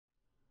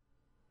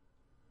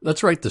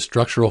Let's write the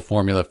structural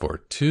formula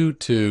for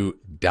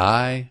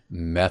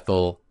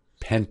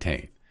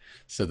 2,2-dimethyl-pentane.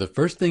 So the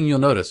first thing you'll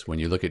notice when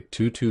you look at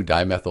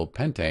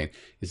 2,2-dimethyl-pentane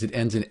is it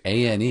ends in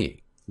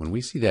ane. When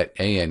we see that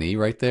ane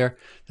right there,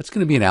 that's going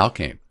to be an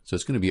alkane. So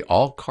it's going to be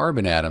all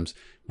carbon atoms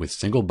with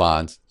single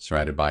bonds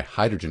surrounded by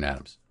hydrogen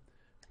atoms.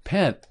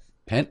 Pent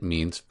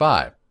means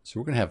 5. So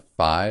we're going to have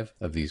 5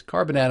 of these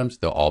carbon atoms.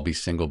 They'll all be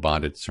single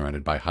bonded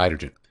surrounded by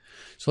hydrogen.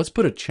 So let's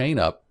put a chain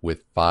up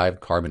with 5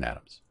 carbon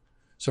atoms.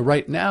 So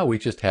right now we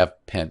just have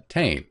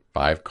pentane,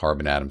 5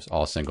 carbon atoms,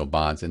 all single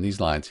bonds. And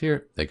these lines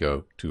here, they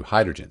go to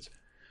hydrogens.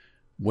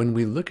 When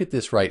we look at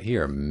this right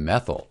here,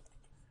 methyl,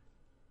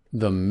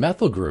 the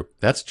methyl group,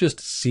 that's just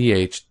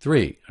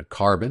CH3, a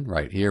carbon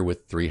right here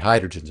with 3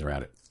 hydrogens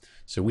around it.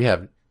 So we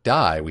have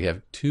we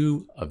have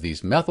 2 of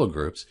these methyl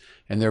groups,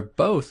 and they're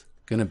both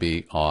going to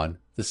be on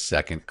the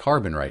second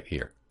carbon right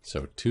here.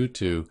 So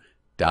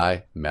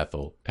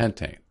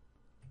 2,2-dimethylpentane.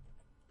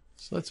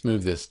 So let's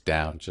move this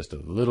down just a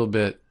little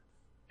bit,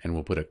 and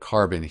we'll put a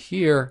carbon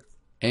here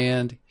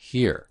and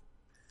here.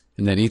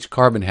 And then each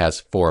carbon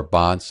has 4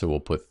 bonds, so we'll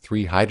put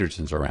 3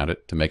 hydrogens around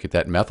it to make it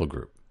that methyl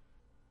group.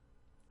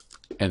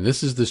 And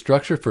this is the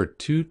structure for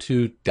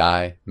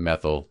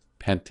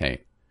 2,2-dimethylpentane.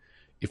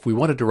 If we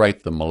wanted to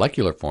write the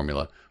molecular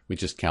formula, we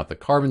just count the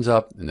carbons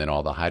up, and then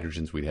all the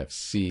hydrogens, we'd have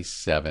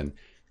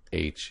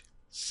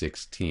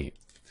C7H16.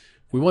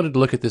 If we wanted to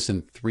look at this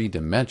in 3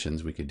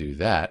 dimensions, we could do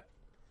that.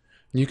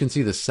 And you can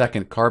see the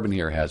second carbon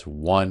here has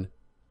 2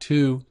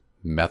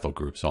 methyl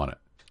groups on it.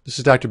 This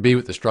is Dr. B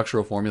with the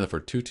structural formula for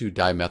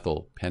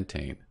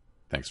 2,2-dimethylpentane.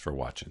 Thanks for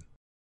watching.